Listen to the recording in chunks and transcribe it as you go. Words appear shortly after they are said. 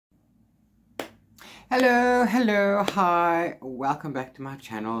Hello, hi, welcome back to my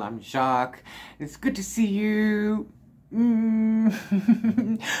channel. I'm Jacques. It's good to see you.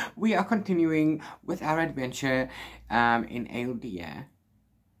 We are continuing with our adventure in ALD.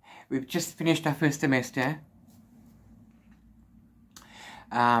 We've just finished our first semester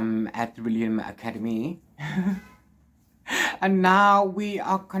at the William Academy. And now we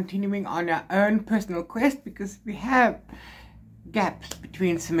are continuing on our own personal quest because we have gaps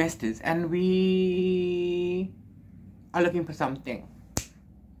between semesters and we are looking for something.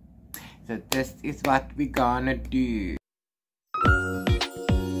 So this is what we're gonna do.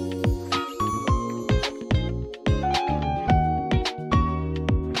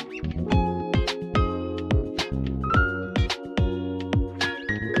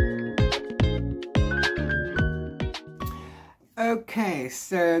 Okay,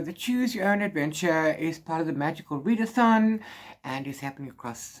 so the Choose Your Own Adventure is part of the Magical Readathon and is happening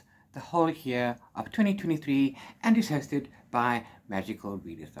across the whole year of 2023 and is hosted by Magical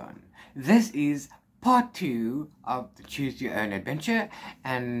Readathon. This is part 2 of the Choose Your Own Adventure,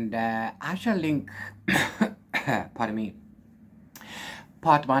 and I shall link pardon me,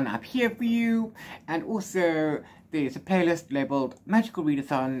 part 1 up here for you, and also there's a playlist labeled Magical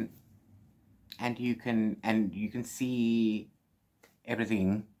Readathon, and you can see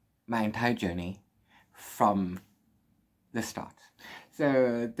everything, my entire journey from the start.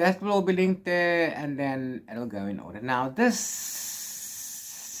 So that will all be linked there, and then it'll go in order. Now this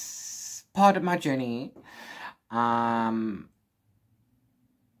part of my journey, I'm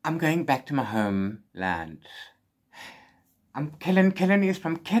going back to my homeland. Kellen is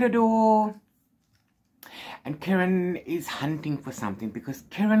from Kerador, and Karen is hunting for something because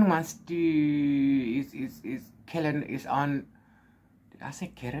Karen wants to Kellen is on. Did I say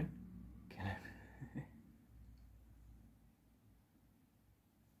Karen? Kellen.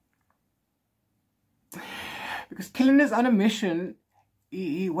 Because Kellen is on a mission.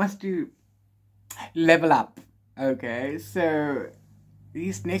 He wants to level up. Okay, so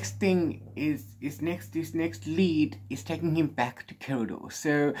this next thing this next lead is taking him back to Kerador.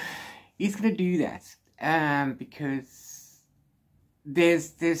 So he's gonna do that. Because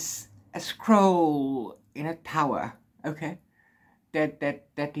there's a scroll in a tower, okay,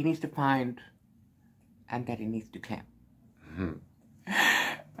 that he needs to find and that he needs to claim.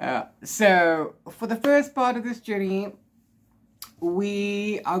 So for the first part of this journey,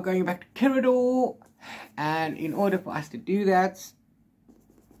 we are going back to Kerador, and in order for us to do that,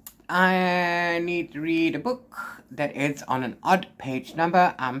 I need to read a book that ends on an odd page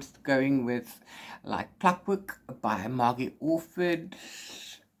number. I'm going with like Clockwork by Margie Orford,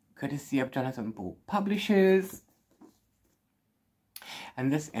 courtesy of Jonathan Ball Publishers.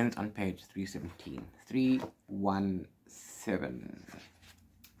 And this ends on page 317. 317.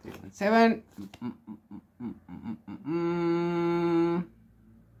 317.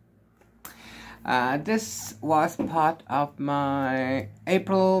 This was part of my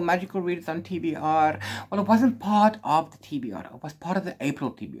April Magical Readathon TBR. Well, it wasn't part of the TBR. It was part of the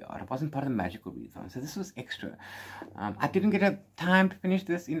April TBR. It wasn't part of the Magical Readathon. So this was extra. I didn't get a time to finish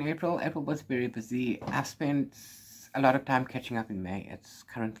this in April. April was very busy. I've spent a lot of time catching up in May. It's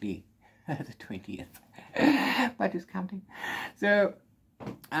currently the 20th. But it's counting. So,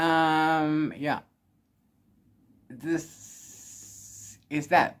 yeah. This is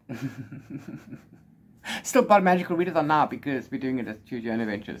that. Still part of Magical Readathon now because we're doing it as Choose Your Own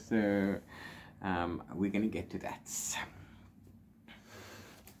Adventure. So we're gonna get to that.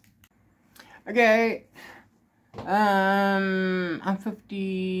 Okay. I'm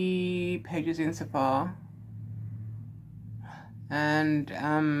 50 pages in so far, and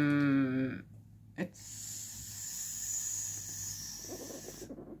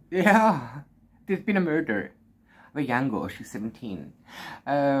there's been a murder of a young girl. She's 17.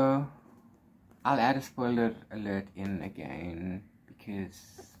 I'll add a spoiler alert in again because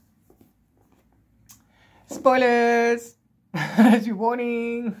spoilers. As your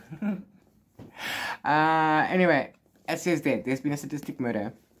warning. Anyway, it says there's been a sadistic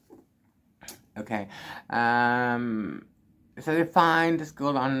murder. Okay. So they find this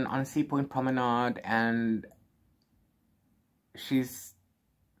girl on Sea Point Promenade, and she's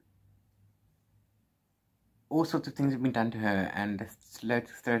all sorts of things have been done to her, and the throat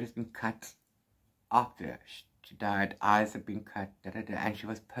has been cut after she died. Eyes have been cut, and she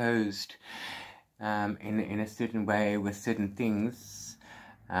was posed in a certain way with certain things,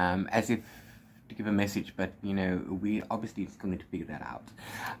 as if to give a message, but you know, we obviously still need to figure that out.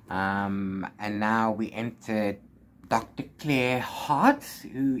 And now we enter Dr. Claire Hart,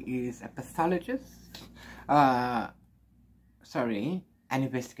 who is a pathologist. an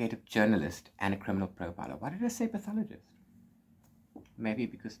investigative journalist, and a criminal profiler. Why did I say pathologist? Maybe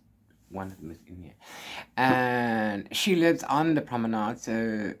because one of them is in here. And she lives on the promenade,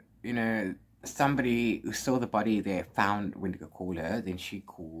 so, you know, somebody who saw the body there went to call her, then she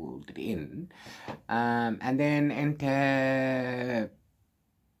called it in. And then enter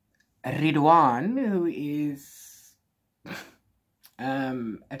Readathon, who is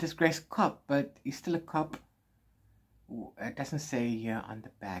a disgraced cop, but he's still a cop. It doesn't say here on the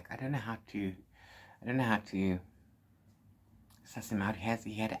back. I don't know how to suss him out.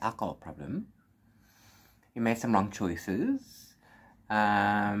 He had an alcohol problem. He made some wrong choices.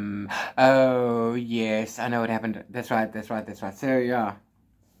 Oh yes, I know what happened. That's right. So yeah,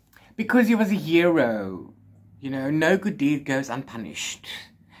 because he was a hero, you know, no good deed goes unpunished,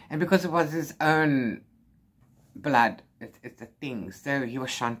 and because it was his own blood, it's a thing. So he was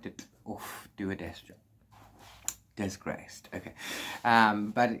shunted off to a desk job. Disgraced. Okay,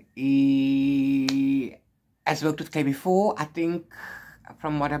 but he has worked with Clay before. I think,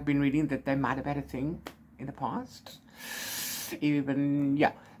 from what I've been reading, that they might have had a thing in the past. Even,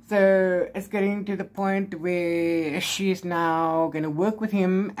 yeah. So it's getting to the point where she's now going to work with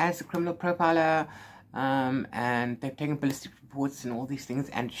him as a criminal profiler, and they've taken ballistic reports and all these things,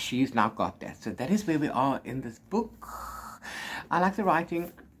 and she's now got that. So that is where we are in this book. I like the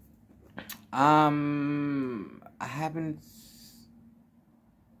writing. I haven't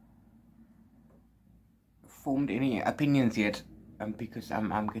formed any opinions yet, because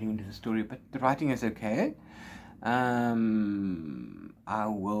I'm getting into the story, but the writing is okay. I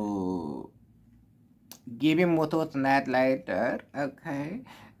will give you more thoughts on that later. Okay.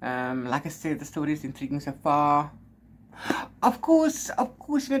 Like I said, the story is intriguing so far. Of course,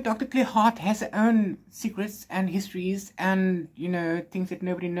 you know, Dr. Claire Hart has her own secrets and histories and, you know, things that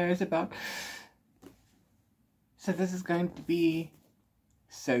nobody knows about. So this is going to be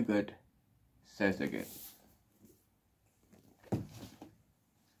so good. So good.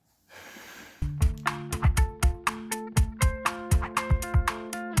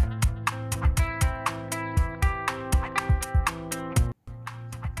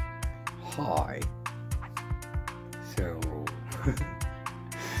 Hi. So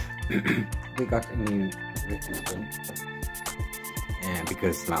we got a new Readathon, and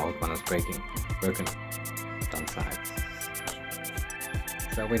because my old one was broken on sides.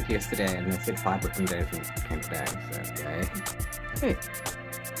 So I went yesterday and they said 5 working days and it came today. So yay. Hey.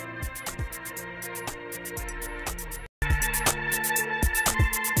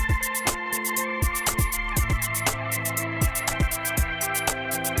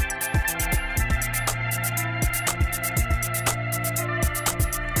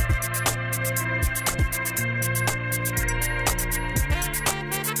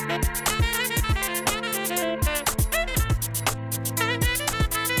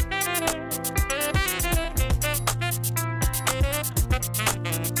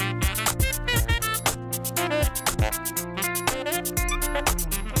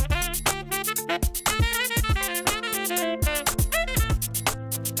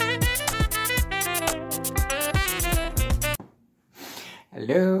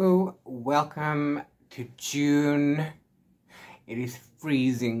 Hello, welcome to June. It is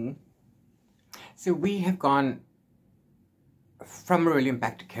freezing. So we have gone from Marillion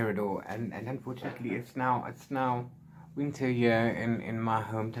back to Corridor, and unfortunately it's now winter here in my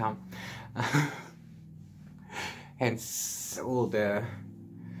hometown. Hence all the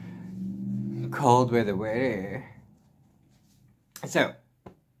cold weather. So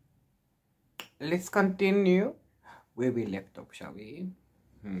let's continue where we left off, shall we?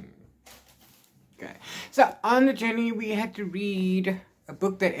 Okay, so on the journey we had to read a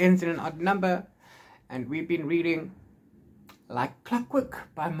book that ends in an odd number, and we've been reading Like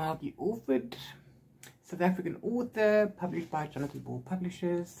Clockwork by Margie Orford, South African author, published by Jonathan Ball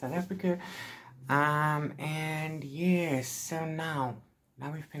Publishers, South Africa. And yes, so now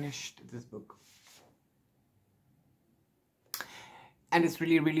we finished this book, and it's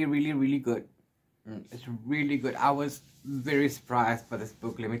really good. It's really good. I was very surprised by this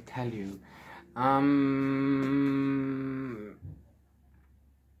book, let me tell you.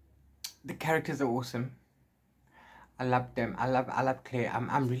 The characters are awesome. I love them. I love Claire.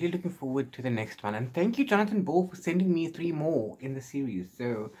 I'm really looking forward to the next one. And thank you, Jonathan Ball, for sending me 3 more in the series.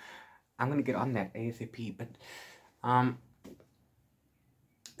 So I'm gonna get on that ASAP. But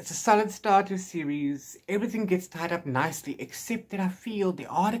it's a solid start to a series. Everything gets tied up nicely, except that I feel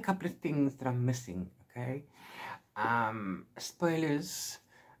there are a couple of things that I'm missing. Okay. Spoilers.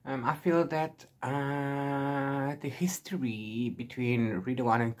 I feel that the history between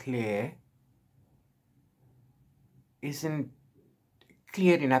Readathon and Claire isn't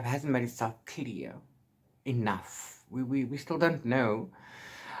clear enough, hasn't made itself clear enough. We still don't know.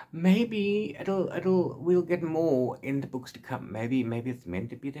 Maybe we'll get more in the books to come. Maybe it's meant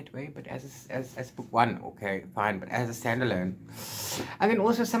to be that way, but as book one, okay, fine, but as a standalone. And then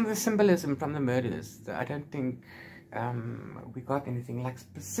also some of the symbolism from the murders. I don't think we got anything, like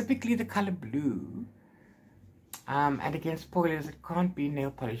specifically the color blue. And again, spoilers, it can't be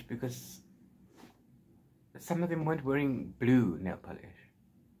nail polish because some of them weren't wearing blue nail polish.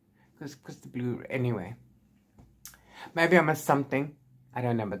 Because the blue, anyway. Maybe I missed something. I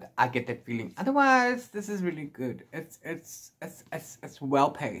don't know, but I get that feeling. Otherwise, this is really good. It's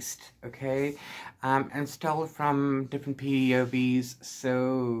well paced, okay, and stole from different POVs,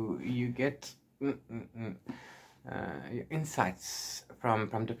 so you get insights from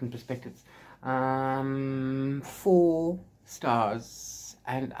different perspectives. 4 stars,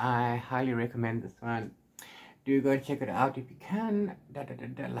 and I highly recommend this one. Do go and check it out if you can.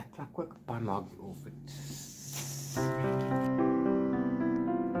 Like Clockwork by Margaret Orford.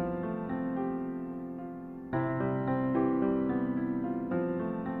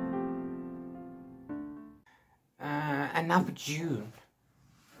 And now for June,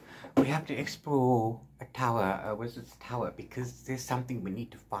 we have to explore a tower, a wizard's tower, because there's something we need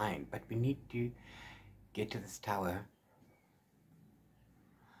to find, but we need to get to this tower.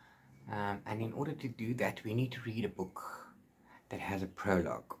 And in order to do that, we need to read a book that has a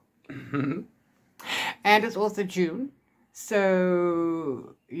prologue. And it's also June,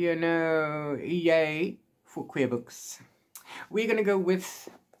 so, you know, yay for queer books. We're going to go with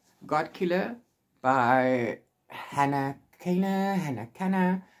Godkiller by Hannah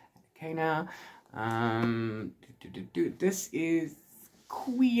Kana. This is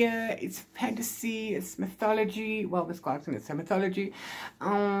queer, it's fantasy, it's mythology. Well, this cartoon is mythology,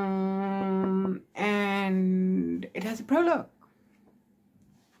 and it has a prologue.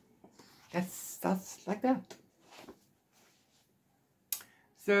 That's like that.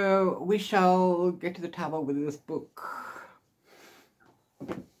 So we shall get to the tower with this book.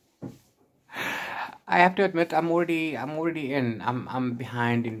 I have to admit, I'm already in. I'm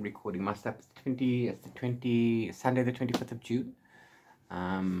behind in recording my stuff. Sunday the 25th of June.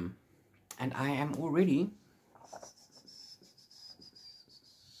 And I am already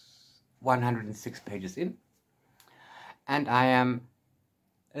 106 pages in. And I am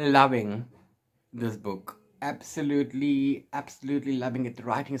loving this book. Absolutely loving it. The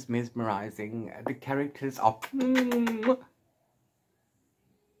writing is mesmerizing. The characters are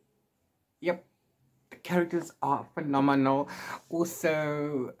yep. Characters are phenomenal.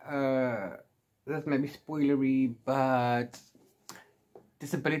 Also, this may be spoilery, but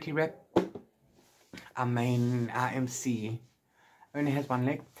disability rep, our MC, only has 1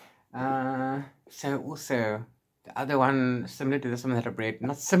 leg. So also, the other one, similar to this one that I've read,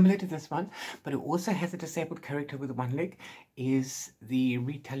 not similar to this one, but it also has a disabled character with 1 leg, is the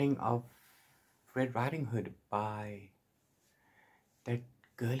retelling of Red Riding Hood by that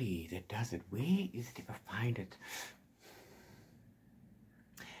girlie that does it. Where is it if I find it?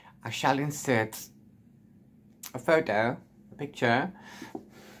 I shall insert a photo, a picture.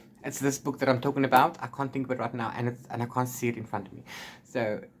 It's this book that I'm talking about. I can't think of it right now, and I can't see it in front of me.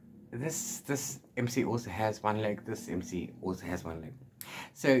 So this MC also has 1 leg. This MC also has 1 leg.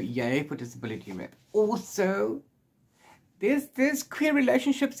 So yay for disability rep. Also, there's queer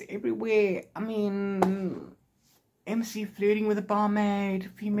relationships everywhere. I mean, MC flirting with a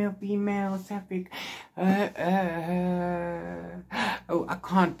barmaid, female, sapphic. Oh, I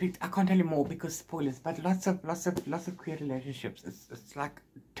can't tell you more because spoilers. But lots of queer relationships. It's like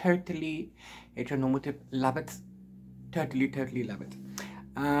totally heteronormative. Love it. Totally love it.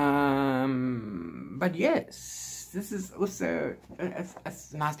 But yes, this is also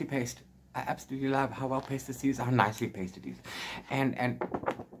it's nicely paced. I absolutely love how well paced this is, how nicely paced it is, and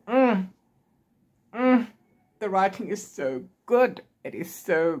the writing is so good. It is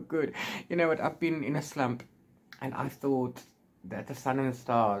so good. You know what? I've been in a slump, and I thought that The Sun and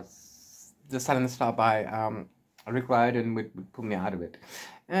the Star by Rick Riordan would pull me out of it.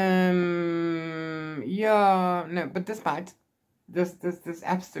 Yeah, no, but this might. This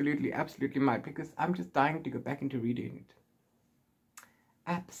absolutely might, because I'm just dying to go back into reading it.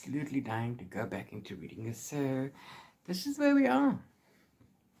 Absolutely dying to go back into reading it. So this is where we are.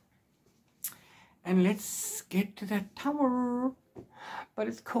 And let's get to that tower. But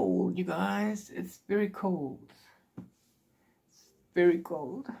it's cold, you guys. It's very cold. It's very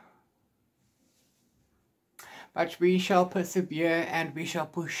cold. But we shall persevere and we shall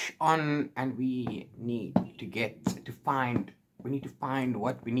push on, and we need to find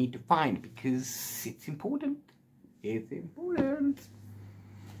what we need to find, because it's important. It's important.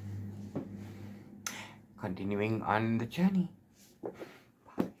 continuing on the journey.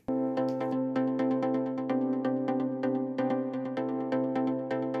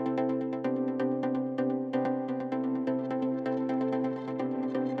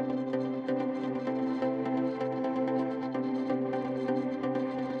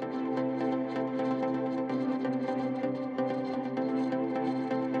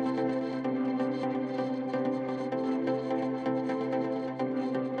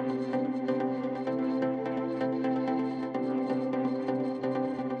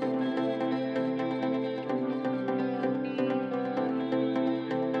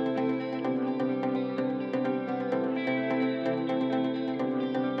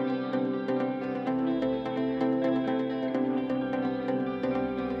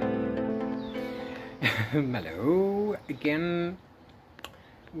 Hello again.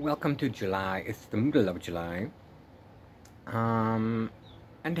 Welcome to July. It's the middle of July. And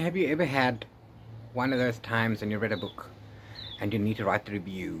have you ever had one of those times when you read a book and you need to write the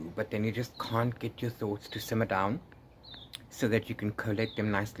review, but then you just can't get your thoughts to simmer down so that you can collate them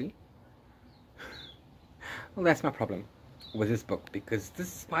nicely? Well, that's my problem with this book, because this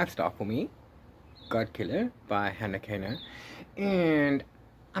is 5-star for me. Godkiller by Hannah Kano, and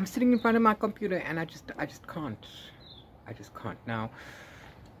I'm sitting in front of my computer and I just can't. Now,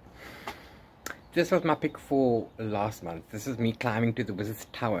 this was my pick for last month. This is me climbing to the Wizard's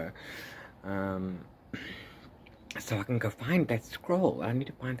Tower. So I can go find that scroll. I need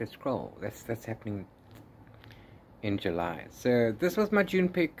to find that scroll. That's happening in July. So this was my June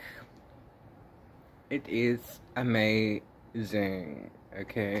pick. It is amazing.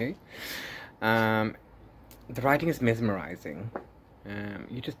 Okay. The writing is mesmerizing.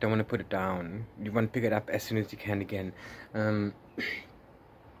 You just don't want to put it down. You want to pick it up as soon as you can again. The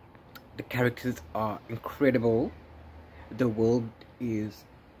characters are incredible. The world is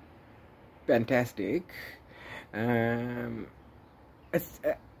fantastic. It's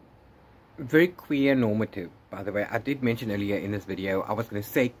very queer normative, by the way. I did mention earlier in this video I was going to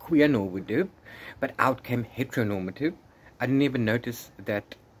say queer normative, but out came heteronormative. I didn't even notice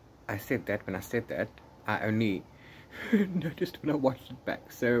that I said that when I said that. I only noticed when I watched it back,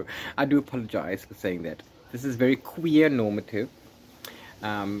 so I do apologize for saying that. This is very queer normative.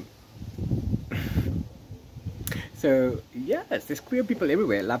 So yes, there's queer people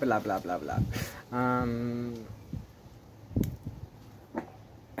everywhere, blah blah blah blah blah.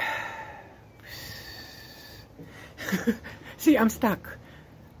 See, I'm stuck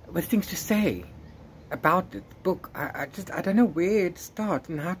with things to say about the book. I don't know where to start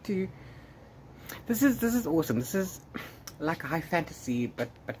and how to. This is awesome. This is like high fantasy, but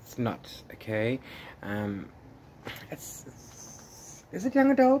it's not. Okay, is it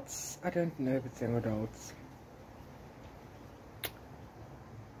young adults? I don't know if it's young adults,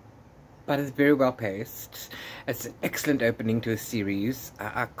 but it's very well paced. It's an excellent opening to a series.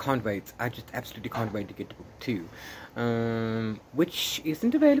 I can't wait. I just absolutely can't wait to get to book 2, which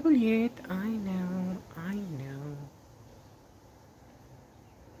isn't available yet. I know.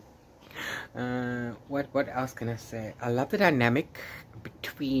 What else can I say? I love the dynamic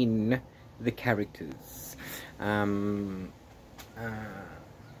between the characters.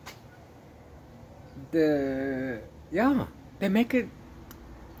 They make a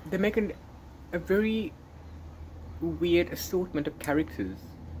very weird assortment of characters.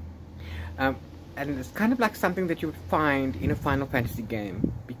 And it's kind of like something that you would find in a Final Fantasy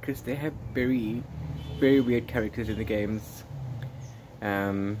game, because they have very, very weird characters in the games.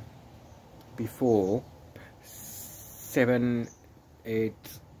 Before 7, 8,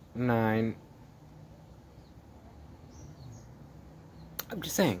 9. I'm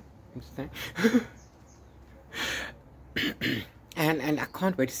just saying. and I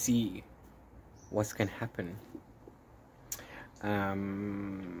can't wait to see what's gonna happen.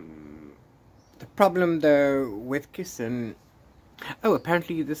 The problem though with kissing. Oh,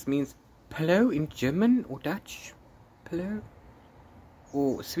 apparently this means pillow in German or Dutch. Pillow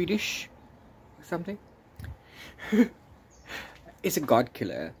or Swedish. Something. It's a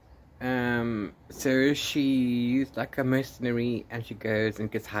Godkiller. So she's like a mercenary, and she goes and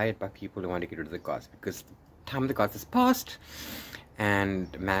gets hired by people who want to get rid of the gods, because the time of the gods has passed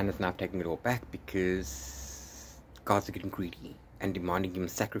and man is now taking it all back because gods are getting greedy and demanding him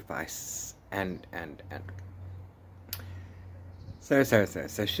sacrifice and so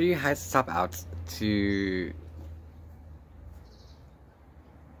she hires herself out to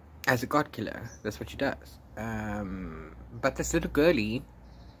as a god killer. That's what she does. But this little girlie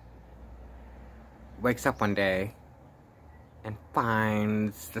wakes up one day and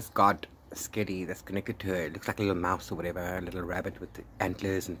finds this god skitty that's connected to her. It looks like a little mouse or whatever, a little rabbit with the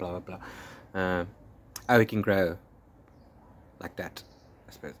antlers and blah blah blah. Oh, it can grow like that,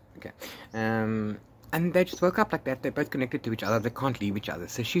 I suppose. Okay. And they just woke up like that. They're both connected to each other. They can't leave each other.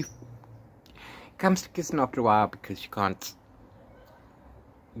 So she comes to kissing after a while because she can't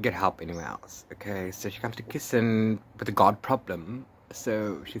get help anywhere else. Okay, so she comes to kissing with a God problem.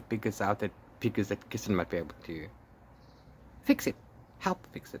 So she figures that kissing might be able to fix it, help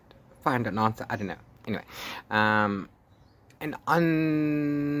fix it, find an answer. I don't know. Anyway, and on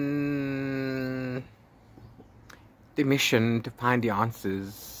the mission to find the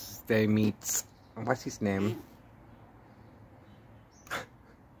answers, they meet, what's his name?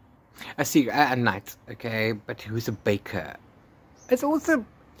 A knight, okay, but who's a baker. It's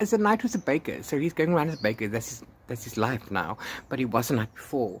a knight who's a baker, so he's going around as a baker. That's his life now, but he was a knight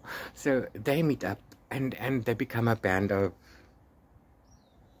before. So they meet up and they become a band of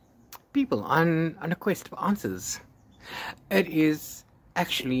people on a quest for answers. It is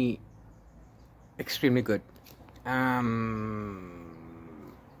actually extremely good.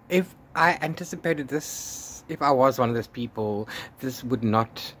 If I anticipated this, if I was one of those people, this would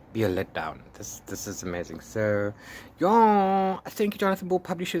not be a letdown. This is amazing. So, yeah, thank you, Jonathan Ball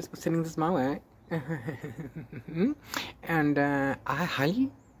Publishers, for sending this my way. And I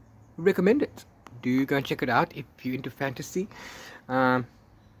highly recommend it. Do go and check it out if you're into fantasy. Do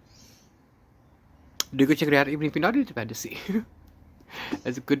go check it out even if you're not into fantasy.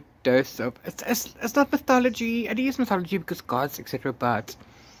 It's a good dose of it's not mythology. It is mythology because gods, etc. But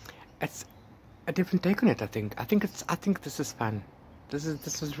it's a different take on it. I think this is fun. This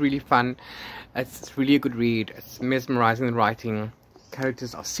is really fun. It's really a good read. It's mesmerizing the writing.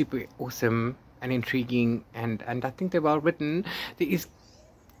 Characters are super awesome and intriguing, and I think they're well written. There is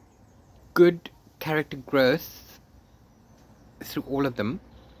good character growth through all of them.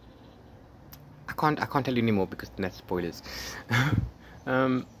 I can't tell you anymore because then that's spoilers.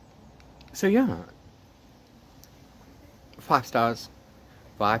 So yeah, 5 stars.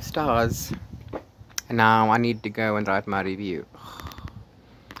 5 stars. And now I need to go and write my review.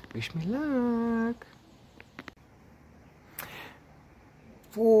 Wish me luck.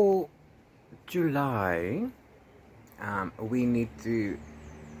 For July, we need to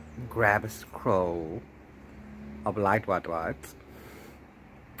grab a scroll of light white,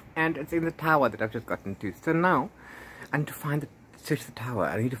 and it's in the tower that I've just gotten to. So now I need to search the tower.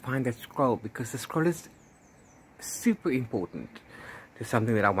 I need to find that scroll because the scroll is super important to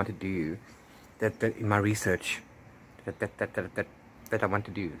something that I want to do, that in my research that I want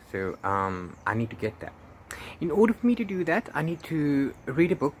to do. So I need to get that. In order for me to do that, I need to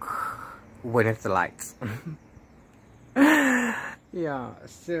read a book when it's the lights. Yeah,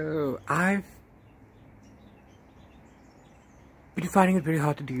 so I've been finding it very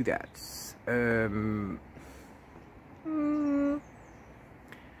hard to do that.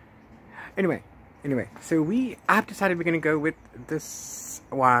 Anyway, so I've decided we're going to go with this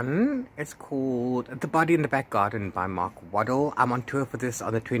one. It's called The Body in the Back Garden by Mark Waddell. I'm on tour for this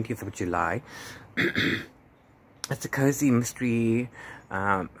on the 20th of July. It's a cozy mystery.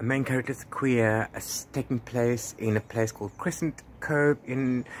 A main character is queer. It's taking place in a place called Crescent Cove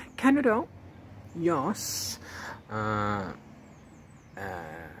in Canada. Yes.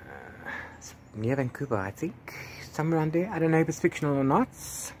 Near Vancouver, I think. Somewhere around there. I don't know if it's fictional or not.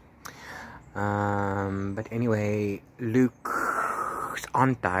 But anyway, Luke's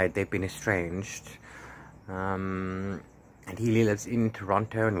aunt died. They've been estranged. And he lives in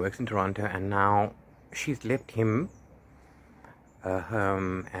Toronto and works in Toronto, and now she's left him a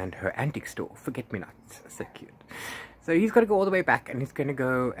home and her antique store, Forget-Me-Nots. So cute. So he's got to go all the way back, and he's going to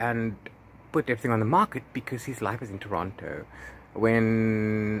go and put everything on the market because his life is in Toronto.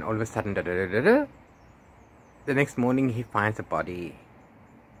 When all of a sudden, the next morning he finds a body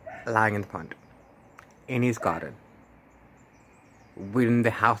lying in the pond in his garden within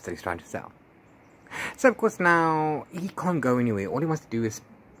the house that he's trying to sell. So of course now he can't go anywhere. All he wants to do is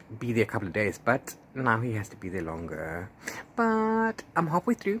be there a couple of days, but now he has to be there longer. But I'm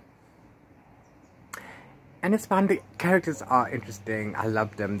halfway through and it's fun. The characters are interesting. I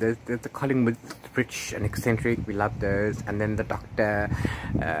love them. There's the Collingwood, rich and eccentric. We love those. And then the doctor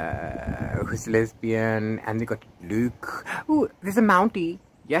who's lesbian, and they got Luke. Ooh, there's a Mountie.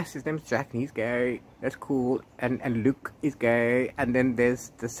 Yes, his name's Jacques and he's gay. That's cool. And Luke is gay. And then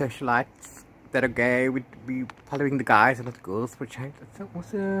there's the socialites that are gay. We'd be following the guys and not the girls for a change. That's so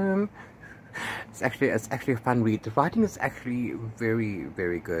awesome. It's actually a fun read. The writing is actually very,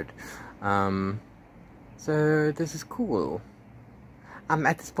 very good. So this is cool. I'm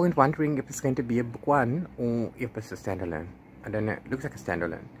at this point wondering if it's going to be a book one or if it's a standalone. I don't know. It looks like a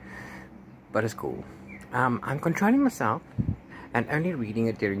standalone, but it's cool. I'm controlling myself and only reading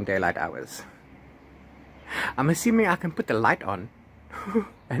it during daylight hours. I'm assuming I can put the light on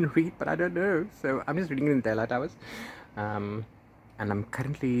and read, but I don't know. So I'm just reading in the daylight hours. And I'm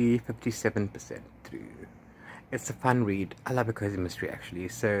currently 57% through. It's a fun read. I love a cozy mystery actually,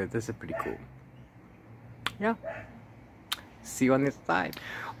 so this is pretty cool. Yeah. See you on this side.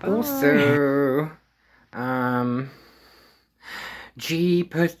 Bye. Also, G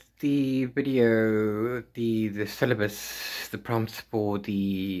posted the video, the syllabus, the prompts for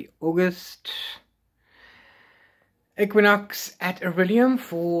the August equinox at Aurelium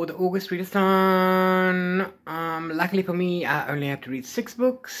for the August readathon. Luckily for me, I only have to read 6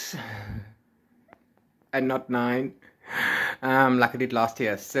 books and not 9, like I did last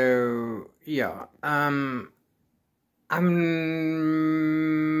year. So yeah, I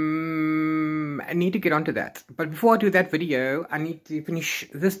need to get onto that. But before I do that video, I need to finish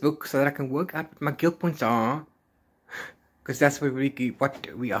this book so that I can work out what my guild points are. Because that's what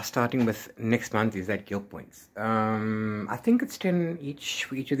we are starting with next month, is that guild points. I think it's 10 each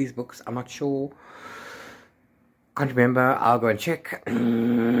for each of these books. I'm not sure. Can't remember. I'll go and check.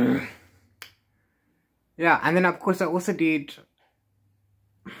 Yeah, and then of course I also did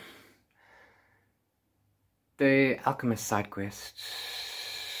the Alchemist side quest.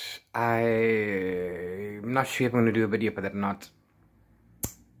 I'm not sure if I'm going to do a video for that or not.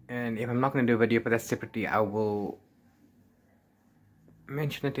 And if I'm not going to do a video for that separately, I will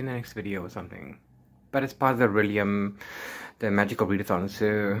mention it in the next video or something. But it's part of the Aurelium, the magical readathon,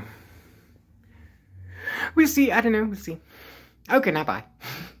 so we'll see. I don't know, we'll see. Okay, now bye.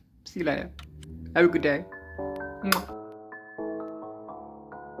 See you later. Have a good day. Mwah.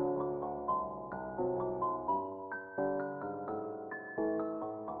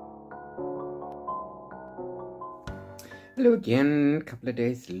 Hello again, a couple of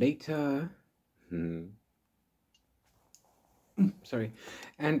days later. Sorry.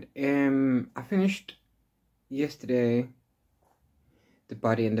 And I finished yesterday The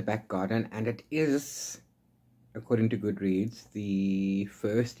Body in the Back Garden, and it is, according to Goodreads, the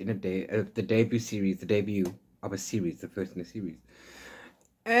first in the debut series, the debut of a series, the first in a series.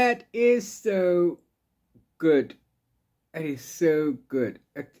 It is so good. It is so good.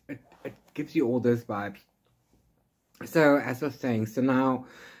 It gives you all those vibes. So, as I was saying, so now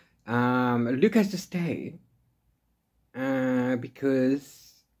Luke has to stay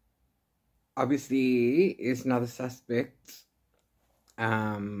because obviously is another suspect.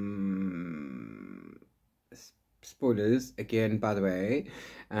 Spoilers again, by the way,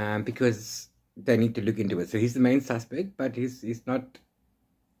 because they need to look into it. So he's the main suspect, but he's not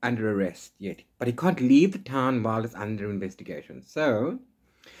under arrest yet. But he can't leave the town while it's under investigation. So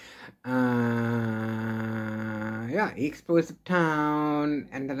yeah, he explores the town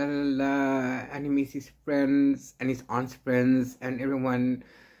and and he meets his friends and his aunt's friends and everyone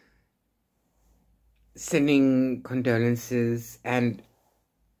sending condolences, and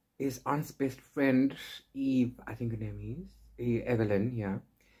his aunt's best friend, Eve, I think her name is Evelyn, yeah,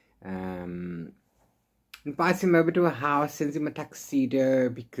 invites him over to her house, sends him a tuxedo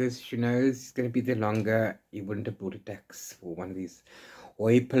because she knows he's going to be there longer. He wouldn't have bought a tux for one of these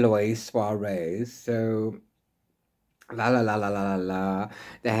oi polloi soirees. So la la la la la la la.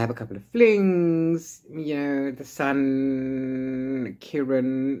 They have a couple of flings. You know, the son,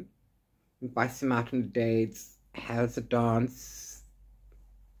 Kieran, invites him out on dates, has a dance.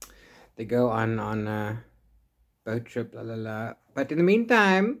 They go on a boat trip, la la la. But in the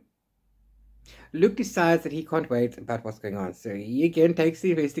meantime, Luke decides that he can't wait about what's going on. So he again takes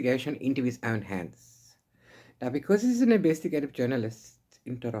the investigation into his own hands. Now, because he's an investigative journalist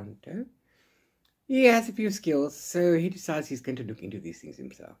in Toronto, he has a few skills, so he decides he's going to look into these things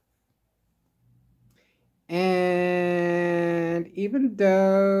himself. And even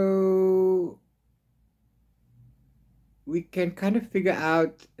though we can kind of figure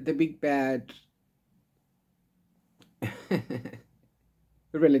out the big bad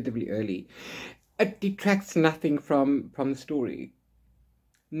relatively early, it detracts nothing from the story.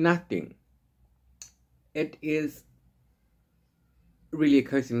 Nothing. It is really a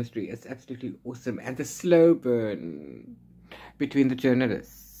cozy mystery. It's absolutely awesome. And the slow burn between the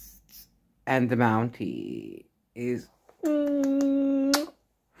journalists and the Mountie is...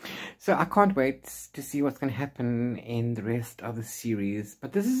 So I can't wait to see what's going to happen in the rest of the series.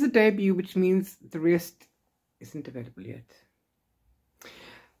 But this is a debut, which means the rest isn't available yet.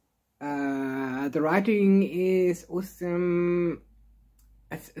 The writing is awesome.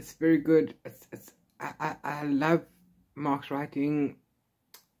 It's very good. I love Mark's writing.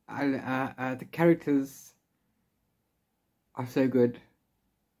 The characters are so good.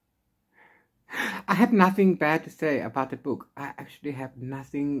 I have nothing bad to say about the book. I actually have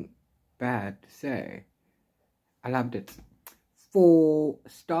nothing bad to say. I loved it. 4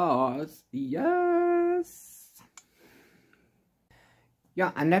 stars. Yes.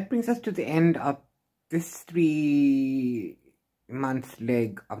 Yeah, and that brings us to the end of this 3-month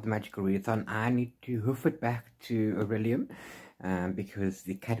leg of the Magical Readathon. I need to hoof it back to Aurelium because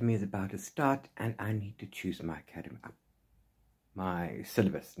the academy is about to start, and I need to choose my academy, my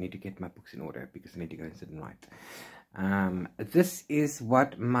syllabus. I need to get my books in order because I need to go and sit and write. This is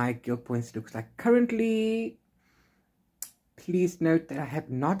what my guild points looks like currently. Please note that I have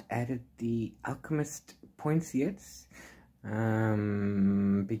not added the alchemist points yet,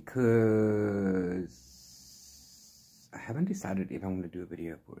 because I haven't decided if I'm going to do a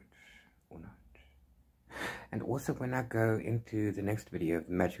video for it or not. And also, when I go into the next video,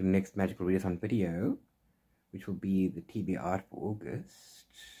 the next Magical Readathon video, which will be the TBR for August,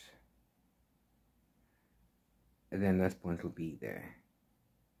 and then those points will be there.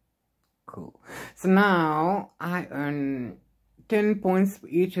 Cool. So now I earn 10 points for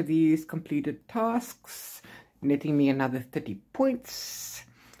each of these completed tasks, netting me another 30 points.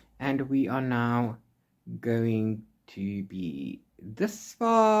 And we are now going to be this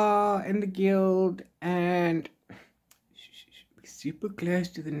far in the guild and be super close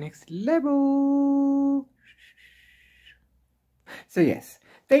to the next level. So yes,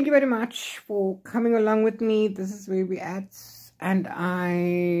 thank you very much for coming along with me. This is where we're at, and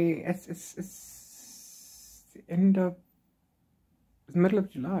it's the end of, it's the middle of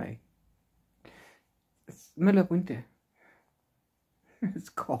July. It's the middle of winter. It's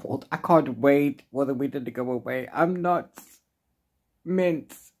cold. I can't wait for the winter to go away. I'm not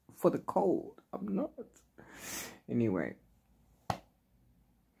meant for the cold. I'm not. Anyway,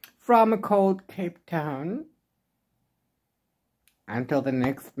 from a cold Cape Town, until the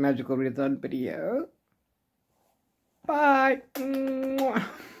next Magical Readathon video, bye.